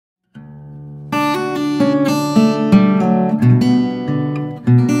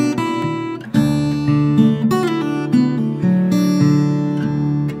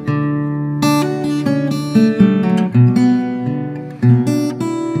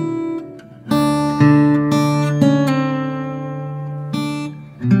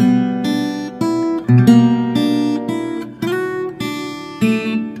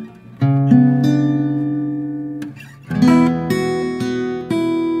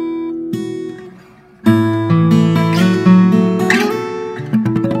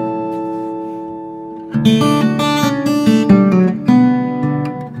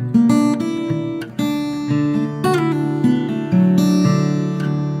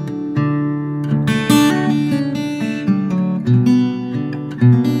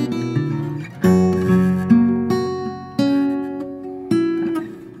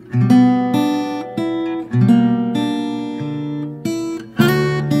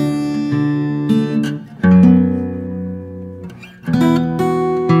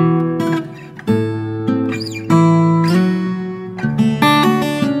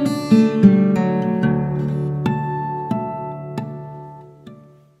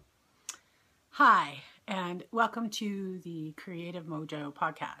Hi, and welcome to the Creative Mojo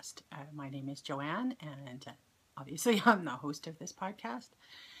podcast. My name is Joanne, and obviously I'm the host of this podcast.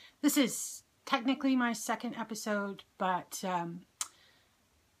 This is technically my second episode, but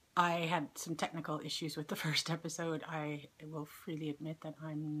I had some technical issues with the first episode. I will freely admit that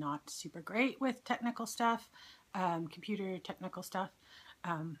I'm not super great with technical stuff, computer technical stuff.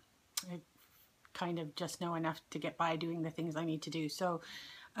 I kind of just know enough to get by doing the things I need to do. So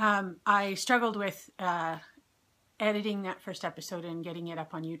I struggled with editing that first episode and getting it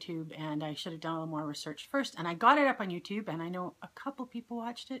up on YouTube, and I should have done a little more research first. And I got it up on YouTube, and I know a couple people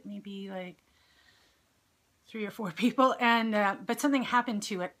watched it, maybe like 3 or 4 people, and but something happened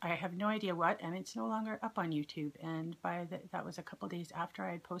to it. I have no idea what, and it's no longer up on YouTube. And that was a couple days after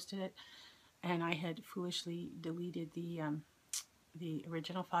I had posted it, and I had foolishly deleted the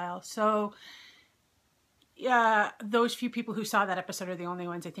original file. So those few people who saw that episode are the only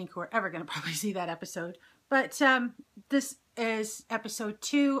ones I think who are ever going to probably see that episode. But this is episode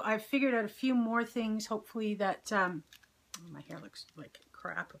 2. I've figured out a few more things, hopefully that, my hair looks like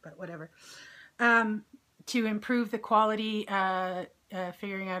crap, but whatever, to improve the quality,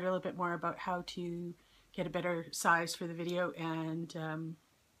 figuring out a little bit more about how to get a better size for the video, and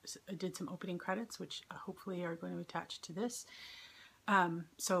I did some opening credits, which hopefully are going to attach to this.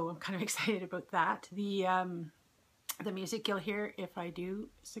 So I'm kind of excited about that. The music you'll hear if I do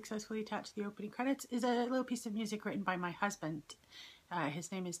successfully attach the opening credits is a little piece of music written by my husband.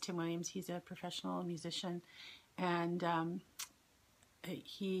 His name is Tim Williams. He's a professional musician, and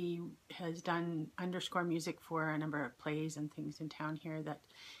he has done underscore music for a number of plays and things in town here that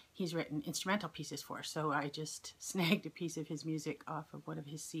he's written instrumental pieces for. So I just snagged a piece of his music off of one of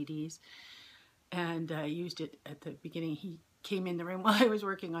his CDs and used it at the beginning. He came in the room while I was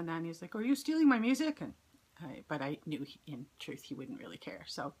working on that, and he was like, "Are you stealing my music?" And but I knew in truth he wouldn't really care.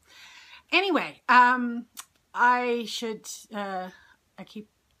 So anyway, I keep,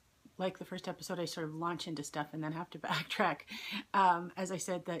 like the first episode, I sort of launch into stuff and then have to backtrack. As I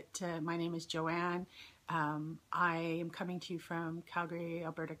said, that my name is Joanne. I am coming to you from Calgary,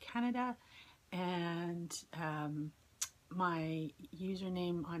 Alberta, Canada, and my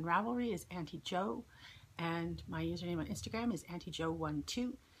username on Ravelry is auntiejo, and my username on Instagram is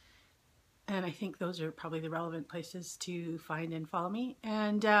auntiejo12. And I think those are probably the relevant places to find and follow me.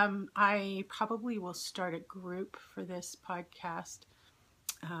 And I probably will start a group for this podcast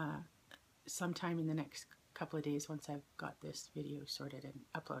sometime in the next couple of days once I've got this video sorted and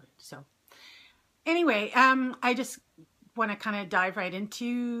uploaded. So anyway, I just want to kind of dive right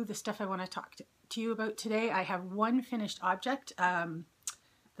into the stuff I want to talk to you about today. I have one finished object.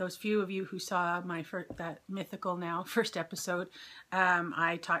 Those few of you who saw my that mythical now first episode,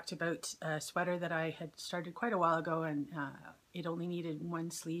 I talked about a sweater that I had started quite a while ago, and it only needed one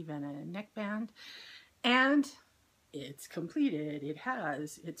sleeve and a neckband, and it's completed.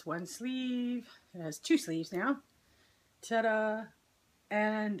 It's one sleeve. It has 2 sleeves now. Ta-da!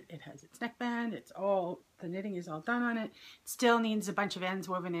 And it has its neckband. The knitting is all done on it. It still needs a bunch of ends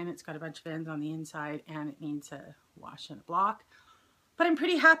woven in. It's got a bunch of ends on the inside, and it needs a wash and a block. But I'm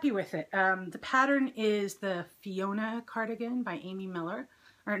pretty happy with it. The pattern is the Fiona cardigan by Amy Miller.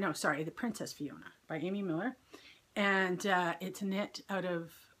 Or no, sorry, the Princess Fiona by Amy Miller. And it's knit out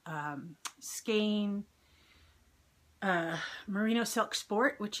of Skein Merino Silk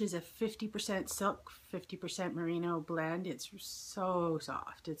Sport, which is a 50% silk, 50% merino blend. It's so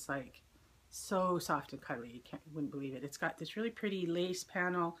soft. It's like so soft and cuddly. You wouldn't believe it. It's got this really pretty lace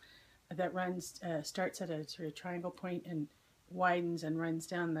panel that runs, starts at a sort of triangle point and widens and runs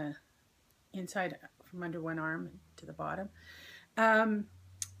down the inside from under one arm to the bottom.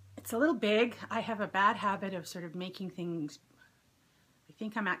 It's a little big. I have a bad habit of sort of making things, I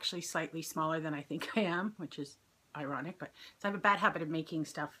think I'm actually slightly smaller than I think I am, which is ironic, but so I have a bad habit of making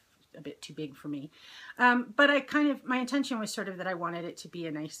stuff a bit too big for me. But my intention was sort of that I wanted it to be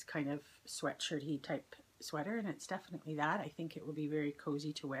a nice kind of sweatshirty type sweater, and it's definitely that. I think it will be very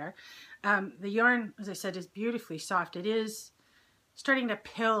cozy to wear. The yarn, as I said, is beautifully soft. It is starting to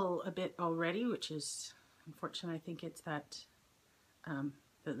pill a bit already, which is unfortunate. I think it's that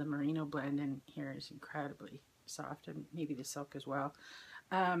the merino blend in here is incredibly soft, and maybe the silk as well.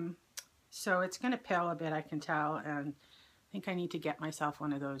 So it's going to pill a bit, I can tell, and I think I need to get myself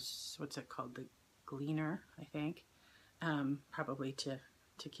one of those, what's it called, the gleaner, I think, probably to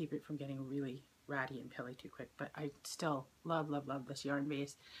keep it from getting really ratty and pilly too quick. But I still love this yarn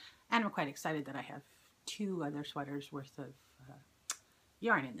base, and I'm quite excited that I have 2 other sweaters worth of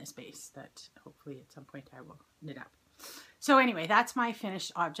yarn in this base that hopefully at some point I will knit up. So anyway, that's my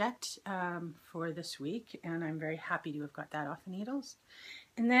finished object for this week, and I'm very happy to have got that off the needles.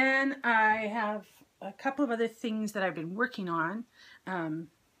 And then I have a couple of other things that I've been working on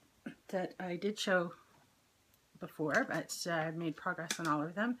that I did show before, but I've made progress on all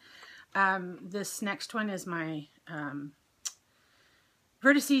of them. This next one is my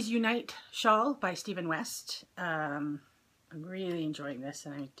Vertices Unite shawl by Stephen West. I'm really enjoying this,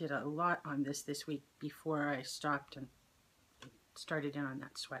 and I did a lot on this week before I stopped and started in on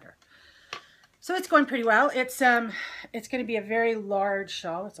that sweater. So it's going pretty well. It's going to be a very large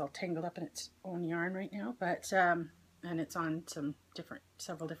shawl. It's all tangled up in its own yarn right now, but and it's on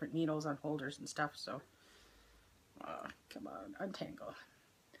several different needles on holders and stuff. So come on, untangle.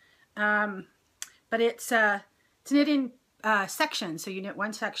 But it's knit in sections. So you knit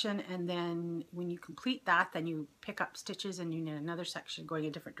one section, and then when you complete that, then you pick up stitches and you knit another section going a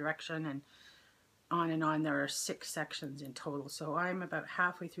different direction, and on. There are 6 sections in total. So I'm about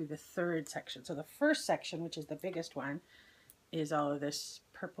halfway through the 3rd section. So the first section, which is the biggest one, is all of this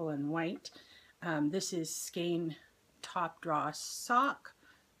purple and white. This is Skein Top Draw Sock,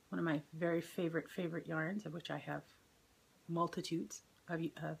 one of my very favorite yarns, of which I have multitudes of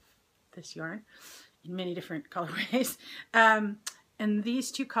this yarn in many different colorways. And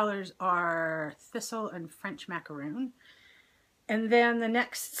these 2 colors are Thistle and French Macaroon. And then the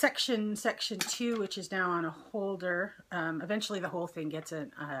next section, section 2, which is now on a holder, eventually the whole thing gets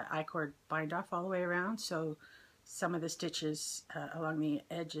an I-cord bind off all the way around. So some of the stitches along the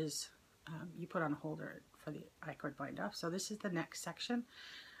edges you put on a holder for the I-cord bind off. So this is the next section.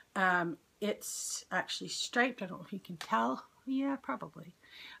 It's actually striped. I don't know if you can tell. Yeah, probably.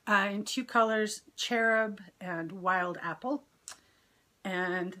 In 2 colors, Cherub and Wild Apple.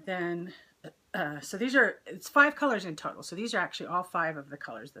 And then so it's 5 colors in total. So these are actually all 5 of the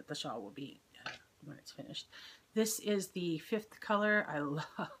colors that the shawl will be when it's finished. This is the 5th color. I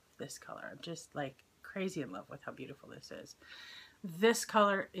love this color. I'm just like crazy in love with how beautiful this is. This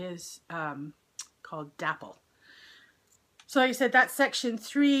color is called Dapple. So like I said, that's section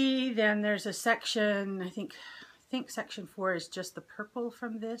 3. Then there's a section, I think section 4 is just the purple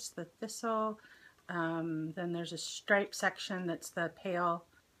from this, the Thistle. Then there's a stripe section that's the pale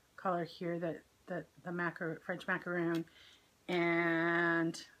color here, the French Macaroon,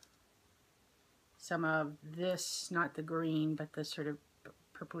 and some of this, not the green, but the sort of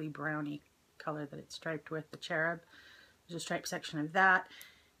purpley browny color that it's striped with, the Cherub. There's a stripe section of that.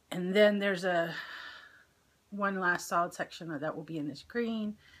 And then there's one last solid section that will be in this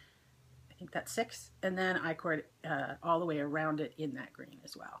green. I think that's 6. And then I-cord all the way around it in that green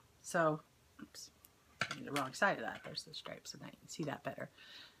as well. So, oops, I'm the wrong side of that. There's the stripes, and I can see that better.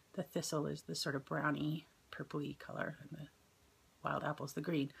 The Thistle is the sort of browny, purpley color, and the Wild Apple's the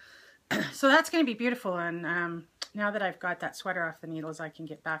green. So that's going to be beautiful, and now that I've got that sweater off the needles, I can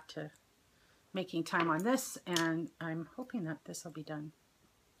get back to making time on this, and I'm hoping that this will be done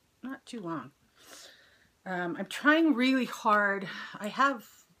not too long. I'm trying really hard. I have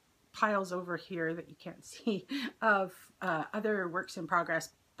piles over here that you can't see of other works in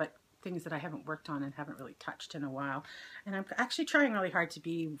progress, but things that I haven't worked on and haven't really touched in a while. And I'm actually trying really hard to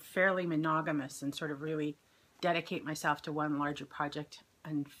be fairly monogamous and sort of really dedicate myself to one larger project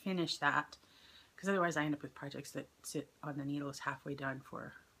and finish that, because otherwise I end up with projects that sit on the needles halfway done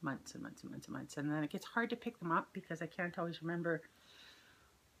for months and months and months and months, and then it gets hard to pick them up because I can't always remember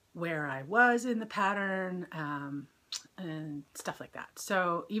where I was in the pattern and stuff like that.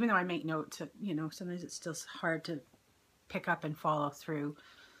 So even though I make notes, you know, sometimes it's still hard to pick up and follow through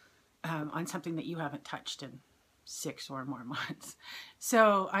on something that you haven't touched in 6 or more months.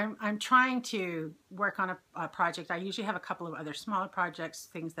 So I'm trying to work on a project. I usually have a couple of other smaller projects,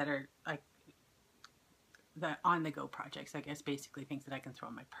 things that are like the on-the-go projects, I guess, basically things that I can throw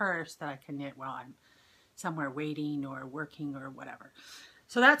in my purse, that I can knit while I'm somewhere waiting or working or whatever.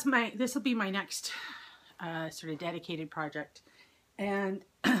 So this will be my next sort of dedicated project. And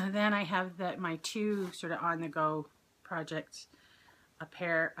then I have my 2 sort of on-the-go projects. A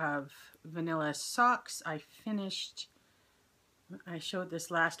pair of vanilla socks. I showed this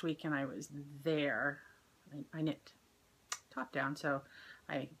last week and I was there. I knit top down, so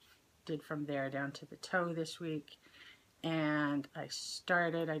I did from there down to the toe this week. And I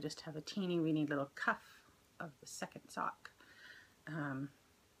just have a teeny weeny little cuff of the 2nd sock. I'm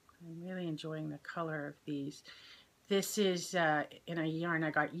really enjoying the color of these. This is in a yarn I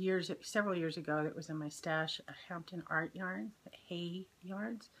got several years ago that was in my stash, a Hampton art yarn, the Hay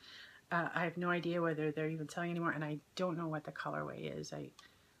yarns. I have no idea whether they're even selling anymore, and I don't know what the colorway is. I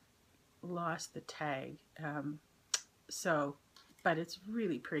lost the tag. So but it's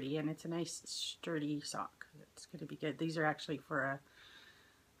really pretty, and it's a nice sturdy sock. It's going to be good. These are actually for a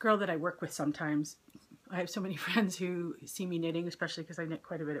girl that I work with sometimes. I have so many friends who see me knitting, especially because I knit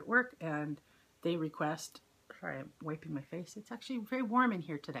quite a bit at work, and they request, sorry, I'm wiping my face. It's actually very warm in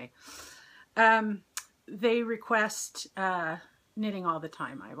here today. They request knitting all the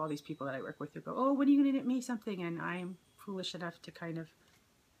time. I have all these people that I work with who go, oh, when are you going to knit me something? And I'm foolish enough to kind of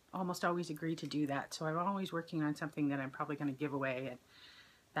almost always agree to do that. So I'm always working on something that I'm probably going to give away, and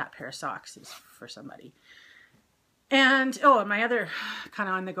that pair of socks is for somebody. And, oh, and my other kind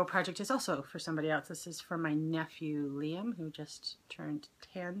of on-the-go project is also for somebody else. This is for my nephew, Liam, who just turned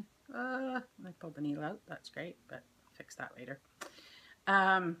 10. I pulled the needle out. That's great, but I'll fix that later.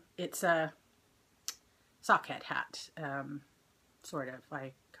 It's a Sockhead hat, sort of.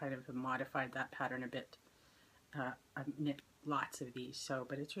 I kind of modified that pattern a bit. I've knit lots of these, so,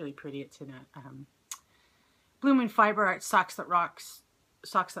 but it's really pretty. It's in a Blue Moon Fiber Art Socks That Rock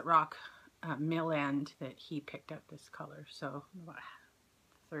mill end that he picked up this color. So I'm about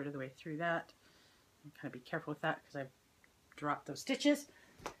a third of the way through that. I'm kind of be careful with that because I've dropped those stitches.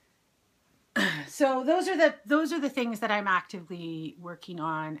 So those are the things that I'm actively working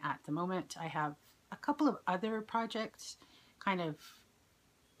on at the moment. I have a couple of other projects kind of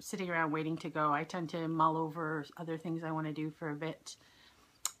sitting around waiting to go. I tend to mull over other things I want to do for a bit,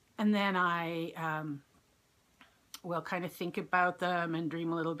 and then I will kind of think about them and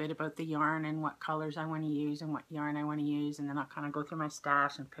dream a little bit about the yarn and what colors I want to use and what yarn I want to use, and then I'll kind of go through my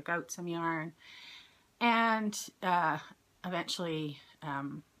stash and pick out some yarn, and eventually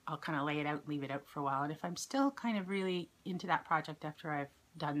I'll kind of lay it out, leave it out for a while, and if I'm still kind of really into that project after I've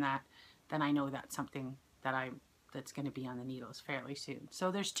done that, then I know that's something that that's going to be on the needles fairly soon.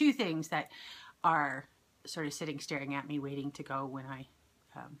 So there's two things that are sort of sitting staring at me waiting to go when I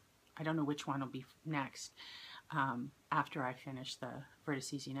don't know which one will be next after I finish the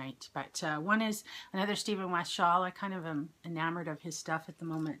Vertices Unite. But one is another Stephen West shawl. I kind of am enamored of his stuff at the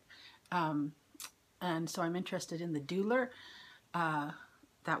moment. And so I'm interested in the Doodler.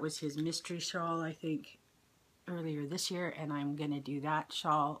 That was his mystery shawl, I think, earlier this year, and I'm going to do that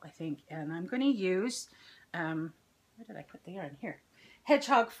shawl, I think, and I'm going to use, where did I put the yarn? Here.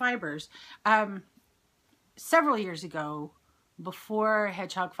 Hedgehog Fibers. Several years ago, before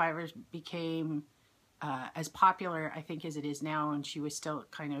Hedgehog Fibers became as popular, I think, as it is now, and she was still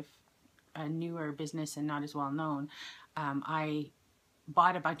kind of a newer business and not as well known, I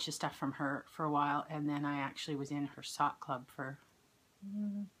bought a bunch of stuff from her for a while, and then I actually was in her sock club for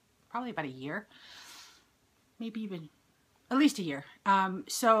probably about a year, maybe even at least a year.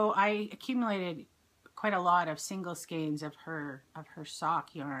 So I accumulated quite a lot of single skeins of her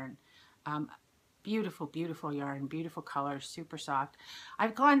sock yarn. Beautiful, beautiful yarn, beautiful colors, super soft.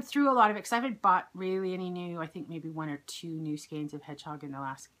 I've gone through a lot of it because I haven't bought really any new, I think maybe 1 or 2 new skeins of Hedgehog in the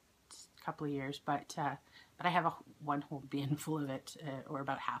last couple of years, but I have one whole bin full of it, or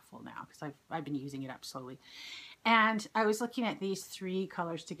about half full now, because I've been using it up slowly. And I was looking at these 3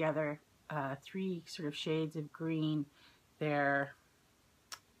 colors together, 3 sort of shades of green. They're,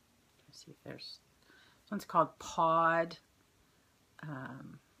 let's see if there's, this one's called Pod,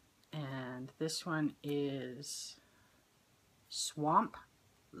 and this one is Swamp.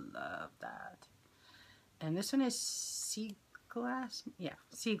 Love that. And this one is Sea Glass. Yeah,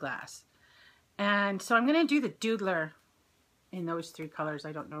 Sea Glass. And so I'm going to do the Doodler in those 3 colors.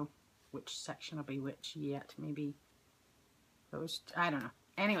 I don't know which section will be which yet. Maybe those, I don't know.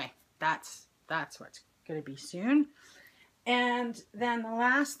 Anyway, that's what's going to be soon. And then the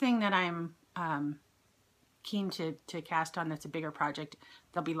last thing that I'm keen to cast on that's a bigger project,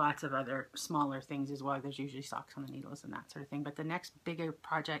 there'll be lots of other smaller things as well. There's usually socks on the needles and that sort of thing. But the next bigger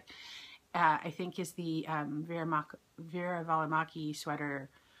project, I think, is the Vera Valimaki sweater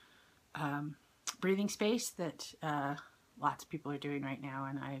breathing space that lots of people are doing right now,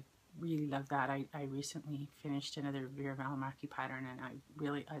 and I really love that. I recently finished another Vera Valimaki pattern, and I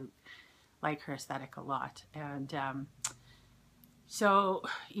like her aesthetic a lot. And so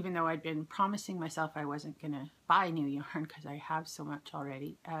even though I'd been promising myself I wasn't going to buy new yarn because I have so much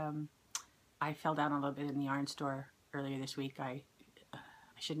already, I fell down a little bit in the yarn store earlier this week. I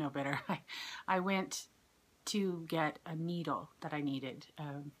should know better. I went to get a needle that I needed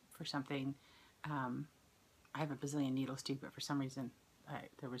for something. I have a bazillion needles too, but for some reason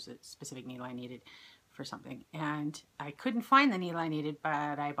there was a specific needle I needed for something, and I couldn't find the needle I needed,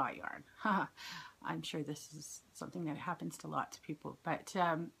 but I bought yarn. I'm sure this is something that happens to lots of people, but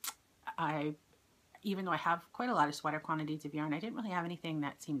even though I have quite a lot of sweater quantities of yarn, I didn't really have anything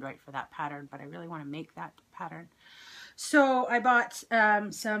that seemed right for that pattern, but I really want to make that pattern. So I bought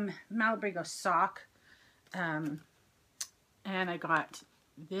some Malabrigo sock And I got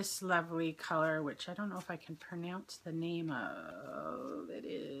this lovely color, which I don't know if I can pronounce the name of. It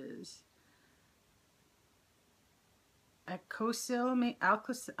is Alcosil,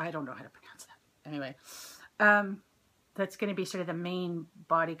 I don't know how to pronounce that. Anyway, that's going to be sort of the main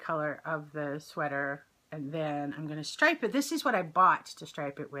body color of the sweater. And then I'm going to stripe it. This is what I bought to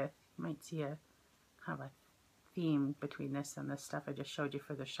stripe it with. You might see a kind of a theme between this and the stuff I just showed you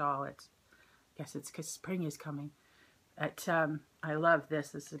for the shawl. I guess it's because spring is coming. I love this.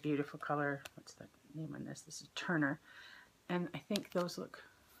 This is a beautiful color. What's the name on this? This is Turner. And I think those look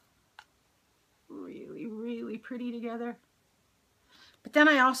really, really pretty together. But then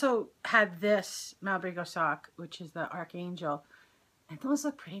I also had this Malbrigo sock, which is the Archangel. And those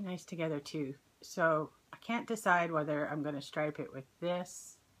look pretty nice together too. So I can't decide whether I'm going to stripe it with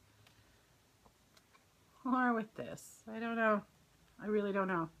this or with this. I don't know. I really don't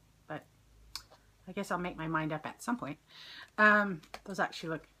know. But I guess I'll make my mind up at some point. Those actually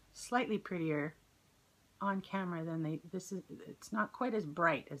look slightly prettier on camera than it's not quite as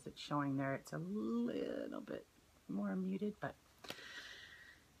bright as it's showing there. It's a little bit more muted, but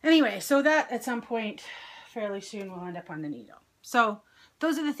anyway, so that at some point fairly soon will end up on the needle. So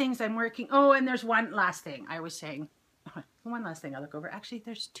those are the things I'm working. Oh, and there's one last thing I was saying. One last thing I look over. Actually,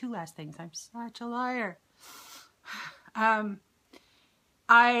 there's two last things. I'm such a liar. As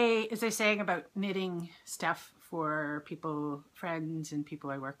I was saying about knitting stuff for people, friends and people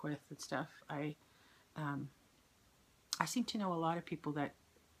I work with and stuff, I seem to know a lot of people that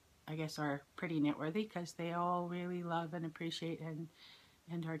I guess are pretty knitworthy because they all really love and appreciate and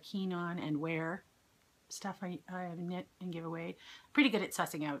are keen on and wear stuff I knit and give away. Pretty good at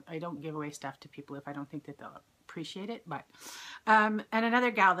sussing out. I don't give away stuff to people if I don't think that they'll appreciate it. But and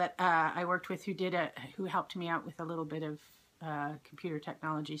another gal that I worked with who helped me out with a little bit of computer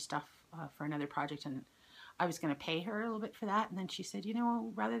technology stuff for another project, and I was going to pay her a little bit for that, and then she said, you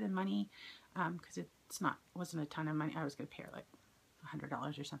know, rather than money, because wasn't a ton of money, I was going to pay her like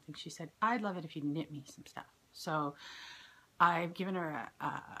 $100 or something. She said, I'd love it if you knit me some stuff. So I've given her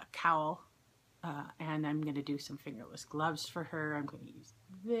a cowl, and I'm going to do some fingerless gloves for her. I'm going to use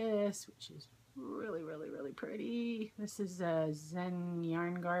this, which is really, really, really pretty. This is a Zen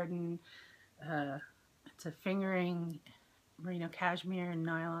Yarn Garden. It's a fingering merino cashmere and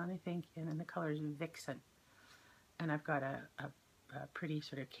nylon, I think, and then the color is Vixen. And I've got a pretty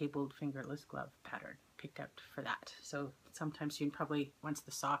sort of cabled fingerless glove pattern picked out for that. So sometime soon, probably once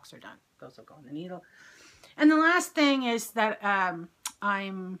the socks are done, those will go on the needle. And the last thing is that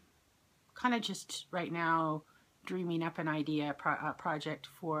I'm kind of just right now dreaming up an idea, a project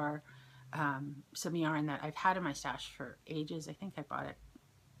for some yarn that I've had in my stash for ages. I think I bought it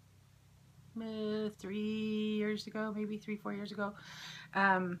 3 years ago, maybe 3-4 years ago.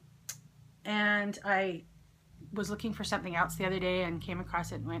 And I was looking for something else the other day and came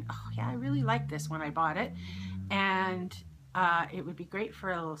across it and went, oh yeah, I really like this when I bought it. And it would be great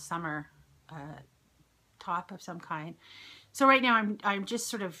for a little summer top of some kind. So right now I'm just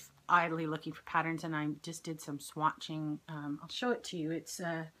sort of idly looking for patterns, and I just did some swatching. I'll show it to you. It's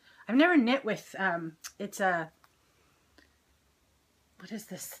I've never knit with it's a, what is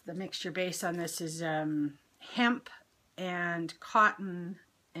this? The mixture base on this is hemp and cotton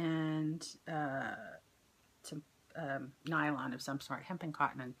and some nylon of some sort, hemp and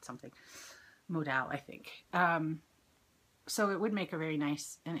cotton and something, modal, I think. So it would make a very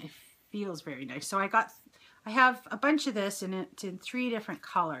nice, and it feels very nice. So I have a bunch of this, and it's in 3 different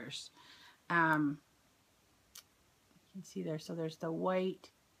colors. You can see there. So there's the white,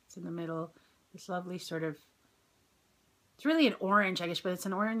 it's in the middle, this lovely sort of, it's really an orange, I guess, but it's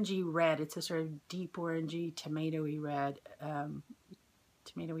an orangey red. It's a sort of deep orangey, tomatoey red,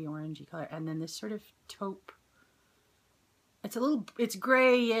 tomatoey orangey color. And then this sort of taupe, it's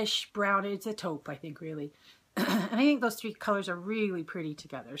grayish brown. It's a taupe, I think, really. And I think those 3 colors are really pretty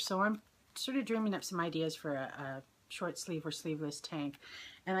together. So I'm sort of dreaming up some ideas for a short sleeve or sleeveless tank.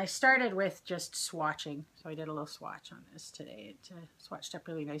 And I started with just swatching. So I did a little swatch on this today. It swatched up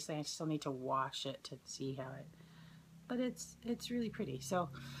really nicely. I still need to wash it to see how it, but it's really pretty. So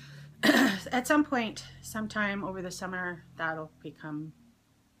at some point, sometime over the summer, that'll become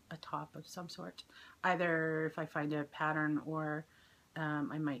a top of some sort. Either if I find a pattern, or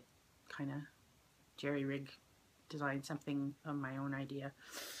I might kind of jerry-rig, design something of my own idea.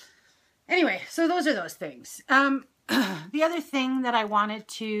 Anyway, so those are those things. The other thing that I wanted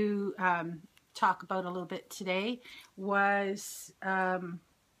to talk about a little bit today was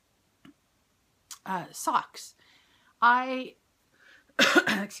socks.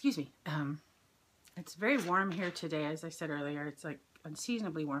 Excuse me. It's very warm here today, as I said earlier. It's like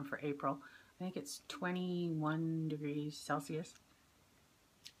unseasonably warm for April. think it's 21 degrees Celsius.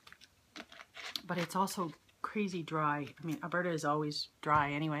 But it's also crazy dry. I mean, Alberta is always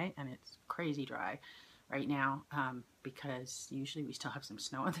dry anyway, and it's crazy dry right now because usually we still have some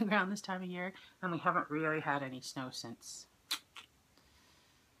snow on the ground this time of year, and we haven't really had any snow since,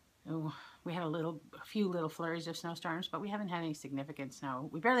 oh, we had a few little flurries of snowstorms, but we haven't had any significant snow.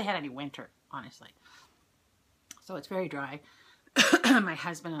 We barely had any winter, honestly. So it's very dry. My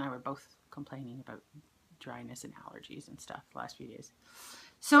husband and I were both complaining about dryness and allergies and stuff the last few days.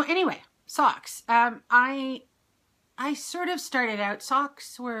 So anyway, socks. I sort of started out,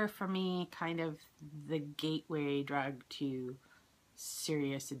 socks were for me kind of the gateway drug to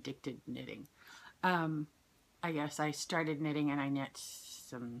serious addicted knitting. I guess I started knitting and I knit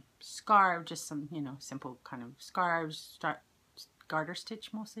some scarves, just some, you know, simple kind of scarves, garter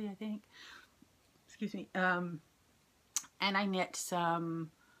stitch mostly, I think. Excuse me. And I knit some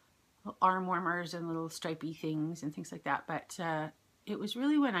arm warmers and little stripey things and things like that. But it was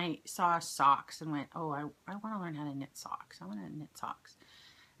really when I saw socks and went, oh, I want to learn how to knit socks. I want to knit socks.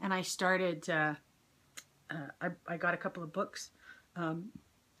 And I started, I got a couple of books.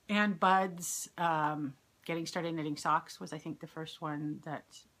 Ann Budd's Getting Started Knitting Socks was, I think, the first one that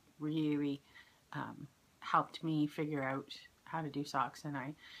really helped me figure out how to do socks. And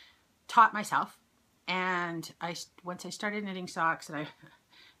I taught myself. And once I started knitting socks, and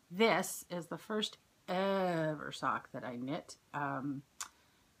this is the first ever sock that I knit.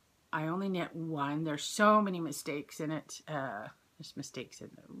 I only knit one. There's so many mistakes in it. There's mistakes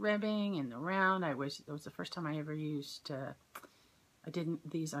in the ribbing, in the round. It was the first time I ever used, I did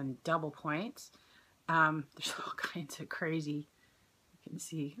these on double points. There's all kinds of crazy, you can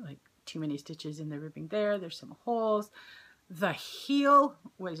see like too many stitches in the ribbing there. There's some holes. The heel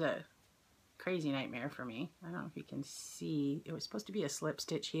was a crazy nightmare for me. I don't know if you can see. It was supposed to be a slip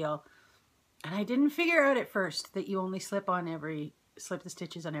stitch heel. And I didn't figure out at first that you only slip the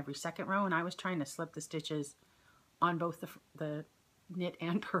stitches on every second row. And I was trying to slip the stitches on both the knit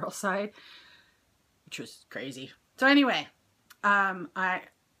and purl side, which was crazy. So anyway, I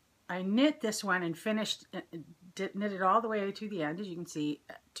knit this one and finished, knit it all the way to the end, as you can see,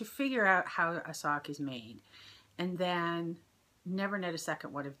 to figure out how a sock is made. And then never knit a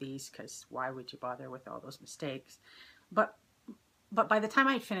second one of these, because why would you bother with all those mistakes? But by the time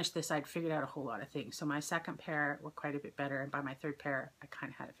I finished this, I'd figured out a whole lot of things. So my second pair were quite a bit better, and by my third pair, I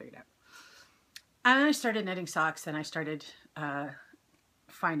kind of had it figured out. And then I started knitting socks, and I started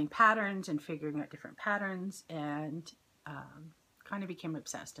finding patterns and figuring out different patterns, and kind of became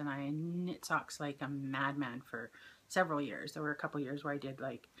obsessed. And I knit socks like a madman for several years. There were a couple years where I did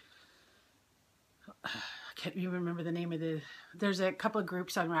like, I can't even remember the name of there's a couple of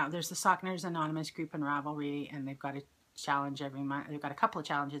groups on Ravelry. There's the Sock Nerds Anonymous group in Ravelry, and they've got a challenge every month. They've got a couple of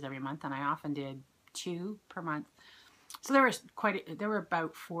challenges every month, and I often did 2 per month. So there were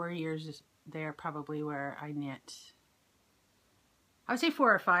about 4 years there probably where I knit, I would say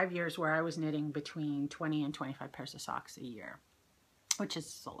 4 or 5 years where I was knitting between 20 and 25 pairs of socks a year, which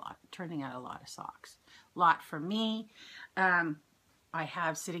is a lot, turning out a lot of socks. A lot for me. I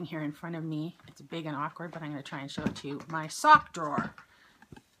have sitting here in front of me, it's big and awkward, but I'm going to try and show it to you, my sock drawer.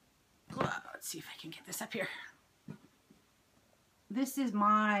 Let's see if I can get this up here. This is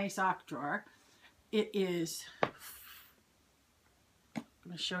my sock drawer. It is, I'm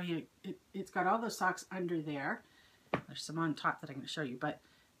going to show you, it's got all those socks under there. There's some on top that I'm going to show you, but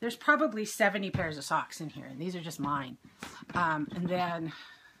there's probably 70 pairs of socks in here, and these are just mine. And then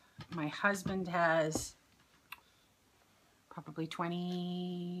my husband has probably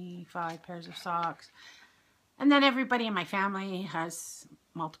 25 pairs of socks. And then everybody in my family has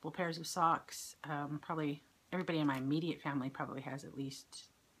multiple pairs of socks. Probably everybody in my immediate family probably has at least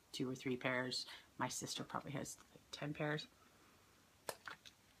 2 or 3 pairs. My sister probably has like 10 pairs.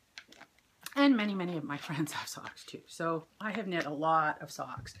 And many, many of my friends have socks too. So I have knit a lot of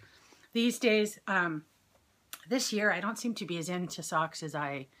socks. These days, this year, I don't seem to be as into socks as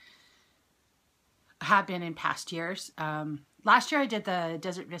I have been in past years. Last year I did the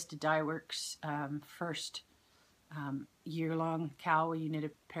Desert Vista Dye Works first year-long cowl where you knit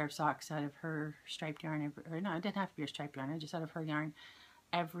a pair of socks out of her striped yarn. No, it didn't have to be her striped yarn. I just out of her yarn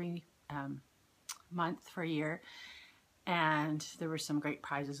every month for a year. And there were some great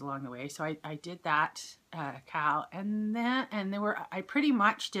prizes along the way. So I did that cowl, and I pretty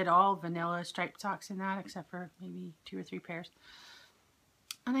much did all vanilla striped socks in that, except for maybe 2 or 3 pairs.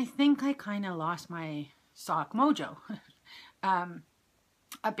 And I think I kind of lost my sock mojo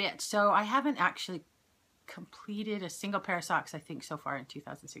a bit. So I haven't actually completed a single pair of socks, I think, so far in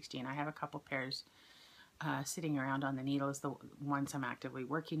 2016. I have a couple pairs sitting around on the needle is the ones I'm actively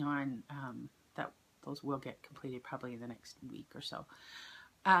working on. Those will get completed probably in the next week or so.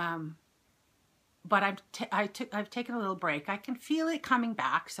 But I've taken a little break. I can feel it coming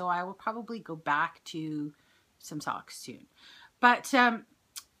back, so I will probably go back to some socks soon. But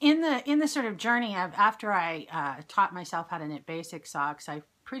in the sort of journey of after I taught myself how to knit basic socks, I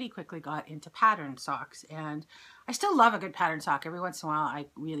pretty quickly got into patterned socks, and I still love a good patterned sock. Every once in a while I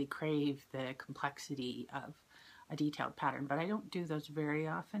really crave the complexity of a detailed pattern, but I don't do those very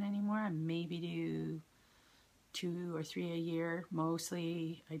often anymore. I maybe do 2 or 3 a year.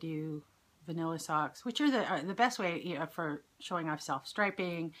 Mostly I do vanilla socks, which are the best way, you know, for showing off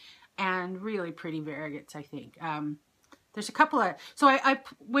self-striping, and really pretty variegates, I think. There's a couple of, so I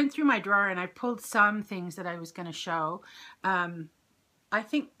went through my drawer and I pulled some things that I was going to show. I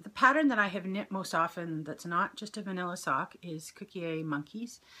think the pattern that I have knit most often that's not just a vanilla sock is Cookie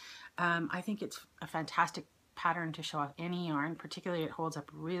Monkeys. I think it's a fantastic pattern to show off any yarn. Particularly it holds up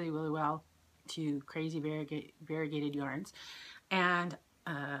really, really well to crazy variegated yarns. And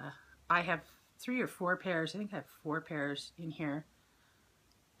I have 3 or 4 pairs. I think I have 4 pairs in here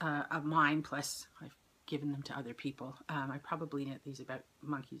of mine, plus I've given them to other people. I probably knit these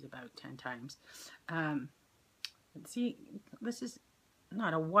monkeys about 10 times. See, this is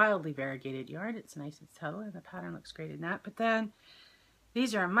not a wildly variegated yarn. It's nice and subtle, and the pattern looks great in that. But then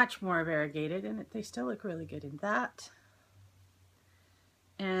these are much more variegated, and they still look really good in that.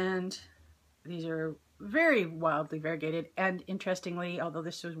 And these are very wildly variegated, and interestingly, although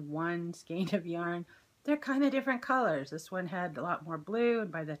this was one skein of yarn, they're kind of different colors. This one had a lot more blue, and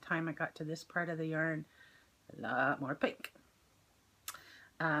by the time I got to this part of the yarn, a lot more pink.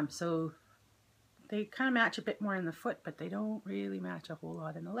 So they kind of match a bit more in the foot, but they don't really match a whole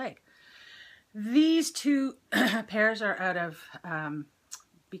lot in the leg. These 2 pairs are out of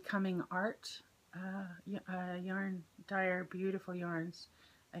Becoming Art yarn dyer, beautiful yarns.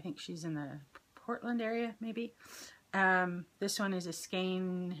 I think she's in the Portland area, maybe. This one is a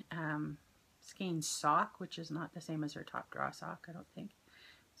Skein sock, which is not the same as her top draw sock, I don't think.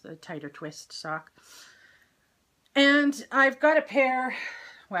 It's a tighter twist sock. And I've got a pair,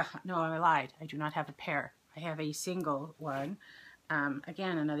 well, no, I lied. I do not have a pair. I have a single one.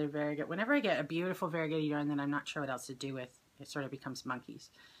 Again, another variegated. Whenever I get a beautiful variegated yarn that I'm not sure what else to do with, it sort of becomes monkeys.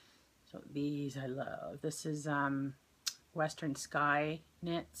 So these I love. This is Western Sky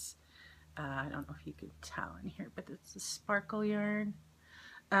knits. I don't know if you could tell in here, but it's a sparkle yarn.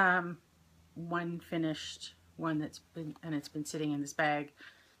 One finished, one that's been sitting in this bag,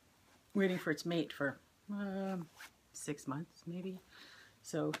 waiting for its mate for 6 months maybe.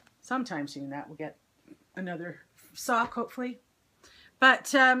 So sometime soon that will get another sock, hopefully.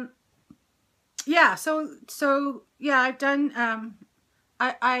 But yeah, so yeah, I've done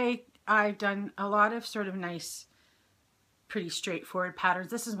I've done a lot of sort of nice, pretty straightforward patterns.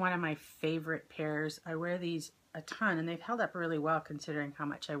 This is one of my favorite pairs. I wear these a ton, and they've held up really well considering how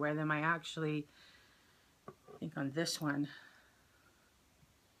much I wear them. I actually think on this one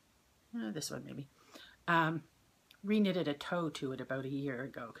maybe, re-knitted a toe to it about a year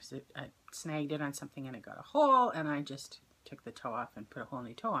ago because I snagged it on something and it got a hole, and I just took the toe off and put a whole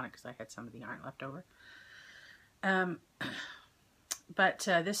new toe on it because I had some of the yarn left over. But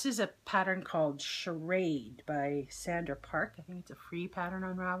this is a pattern called Charade by Sandra Park. I think it's a free pattern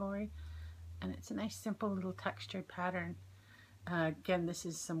on Ravelry, and it's a nice simple little textured pattern. Again, this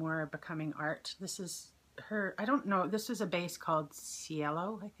is some more Becoming Art. This is her, I don't know, this was a base called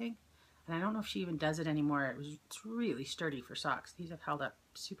Cielo, I think. And I don't know if she even does it anymore. It's really sturdy for socks. These have held up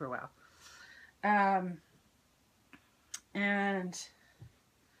super well. Then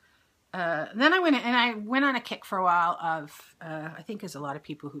I went on a kick for a while of, I think as a lot of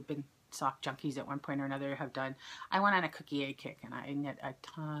people who've been sock junkies at one point or another have done, I went on a Cookie A kick, and I knit a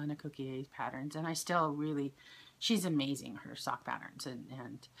ton of Cookie A patterns, and I still really, she's amazing, her sock patterns,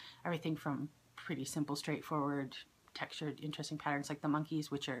 and everything from pretty simple, straightforward, textured, interesting patterns like the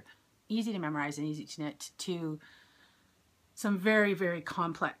monkeys, which are easy to memorize and easy to knit, to some very, very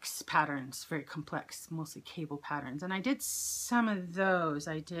complex patterns, very complex, mostly cable patterns. And I did some of those.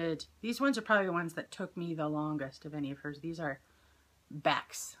 These ones are probably the ones that took me the longest of any of hers. These are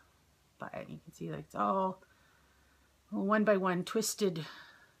backs, but you can see like it's all one by one twisted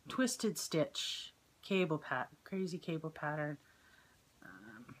stitch cable pattern, crazy cable pattern.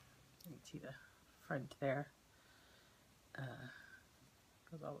 You can see the front there.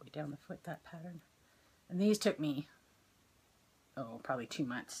 Goes all the way down the foot, that pattern. And these took me, probably 2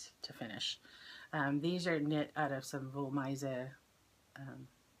 months to finish. These are knit out of some Volmise, her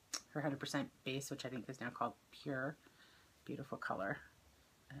 100% base, which I think is now called Pure. Beautiful color.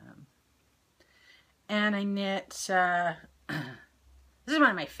 And I knit, this is one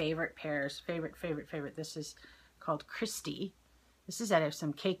of my favorite pairs, favorite. This is called Christy. This is out of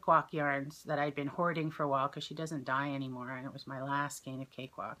some cakewalk yarns that I'd been hoarding for a while because she doesn't dye anymore, and it was my last skein of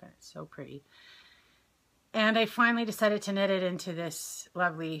cakewalk, and it's so pretty. And I finally decided to knit it into this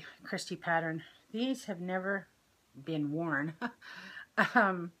lovely Christy pattern. These have never been worn.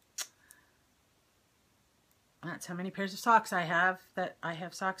 That's how many pairs of socks I have, that I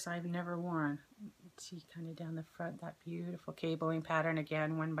have socks I've never worn. Let's see, kind of down the front, that beautiful cabling pattern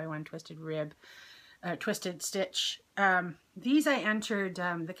again, 1x1 twisted rib, twisted stitch. These I entered,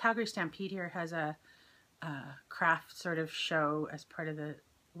 the Calgary Stampede here has a craft sort of show as part of the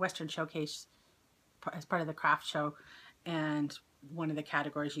Western Showcase, as part of the craft show, and one of the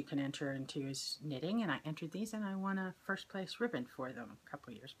categories you can enter into is knitting, and I entered these and I won a first place ribbon for them a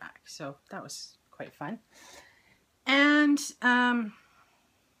couple of years back, so that was quite fun. And I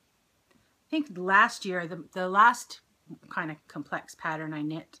think last year, the last kind of complex pattern I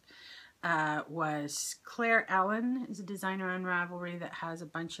knit was Claire Ellen is a designer on Ravelry that has a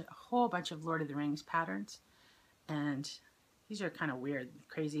whole bunch of Lord of the Rings patterns, and these are kind of weird,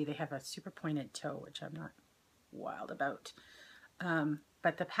 crazy. They have a super pointed toe, which I'm not wild about,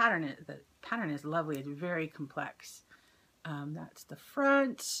 but the pattern is lovely. It's very complex. That's the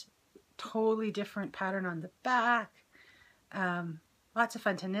front. Totally different pattern on the back. Lots of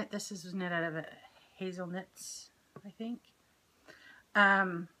fun to knit. This is knit out of a Hazel Knits, I think.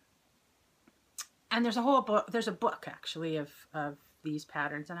 And there's a whole book. There's a book actually of these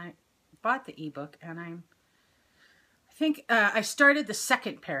patterns, and I bought the ebook, and I think I started the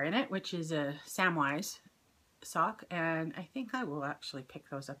second pair in it, which is a Samwise sock, and I think I will actually pick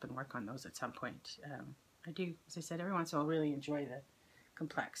those up and work on those at some point. I do, as I said, every once in a while really enjoy the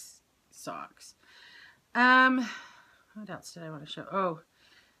complex socks. What else did I want to show? Oh,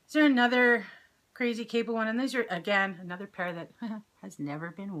 is there another crazy cable one? And these are, again, another pair that has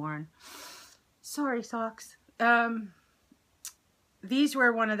never been worn. Sorry, socks. These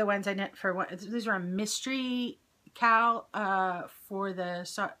were one of the ones I knit for one. These are a mystery cowl for the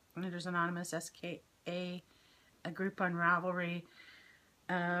Sock Knitters Anonymous SKA, a group on Ravelry,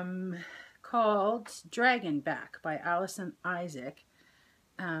 called Dragonback by Allison Isaac.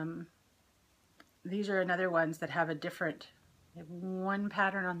 These are another ones that have a different, they have one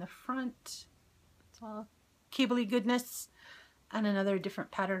pattern on the front, it's all cabley goodness, and another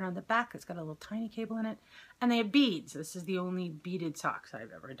different pattern on the back. It's got a little tiny cable in it, and they have beads. This is the only beaded socks I've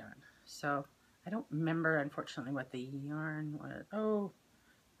ever done. So I don't remember, unfortunately, what the yarn was. Oh,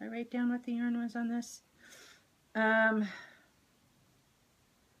 did I write down what the yarn was on this? Oh,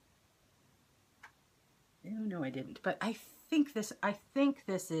 no, I didn't. But I think this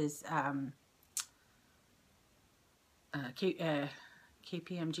is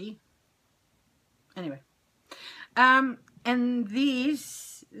KPMG. Anyway, and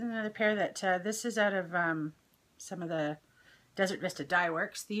these, another pair that this is out of some of the Desert Vista Dye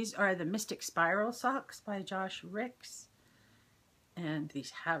Works. These are the Mystic Spiral socks by Josh Ricks, and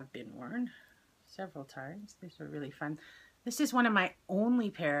these have been worn several times. These are really fun. This is one of my only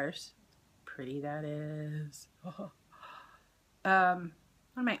pairs. Pretty that is. One of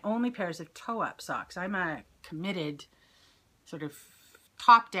my only pairs of toe-up socks. I'm a committed sort of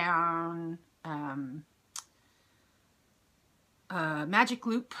top-down magic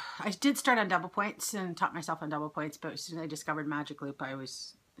loop. I did start on double points and taught myself on double points, but as soon as I discovered magic loop, I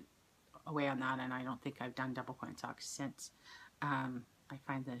was away on that, and I don't think I've done double point socks since. I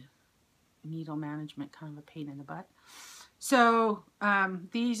find the needle management kind of a pain in the butt. So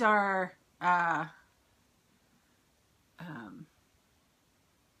these are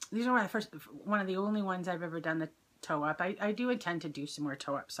one of the only ones I've ever done the toe up. I do intend to do some more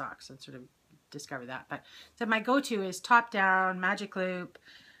toe up socks and sort of discover that. But so my go-to is top down, magic loop,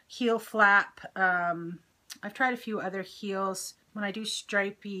 heel flap. I've tried a few other heels. When I do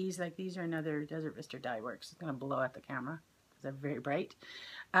stripies, like these are another Desert Vista Dye Works. It's going to blow out the camera because they're very bright.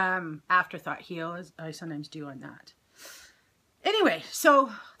 Afterthought heel is I sometimes do on that. Anyway, so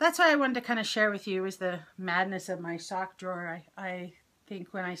that's what I wanted to kind of share with you, is the madness of my sock drawer. I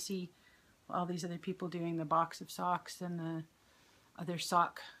think when I see all these other people doing the box of socks and the other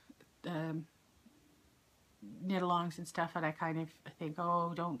sock knit-alongs and stuff, and I kind of think,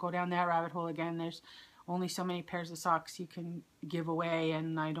 oh, don't go down that rabbit hole again. There's only so many pairs of socks you can give away,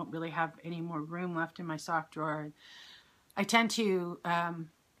 and I don't really have any more room left in my sock drawer. I tend to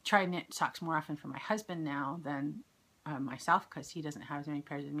try and knit socks more often for my husband now than myself, because he doesn't have as many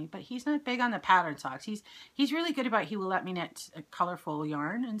pairs as me, but he's not big on the pattern socks. He's really good about, he will let me knit a colorful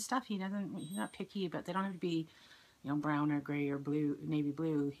yarn and stuff. He's not picky, but they don't have to be, you know, brown or gray or blue, navy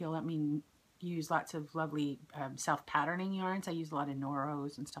blue. He'll let me use lots of lovely self-patterning yarns. I use a lot of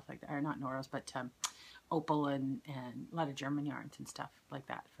Noros and stuff like that, or not Noros, but Opal and a lot of German yarns and stuff like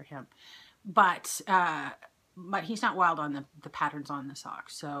that for him. But he's not wild on the patterns on the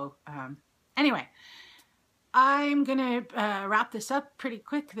socks. So anyway, I'm gonna wrap this up pretty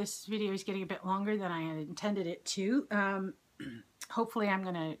quick. This video is getting a bit longer than I had intended it to. Hopefully I'm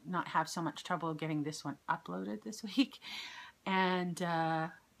gonna not have so much trouble getting this one uploaded this week. And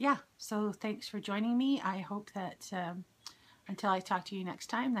yeah, so thanks for joining me. I hope that until I talk to you next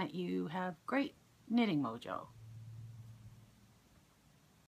time, that you have great knitting mojo.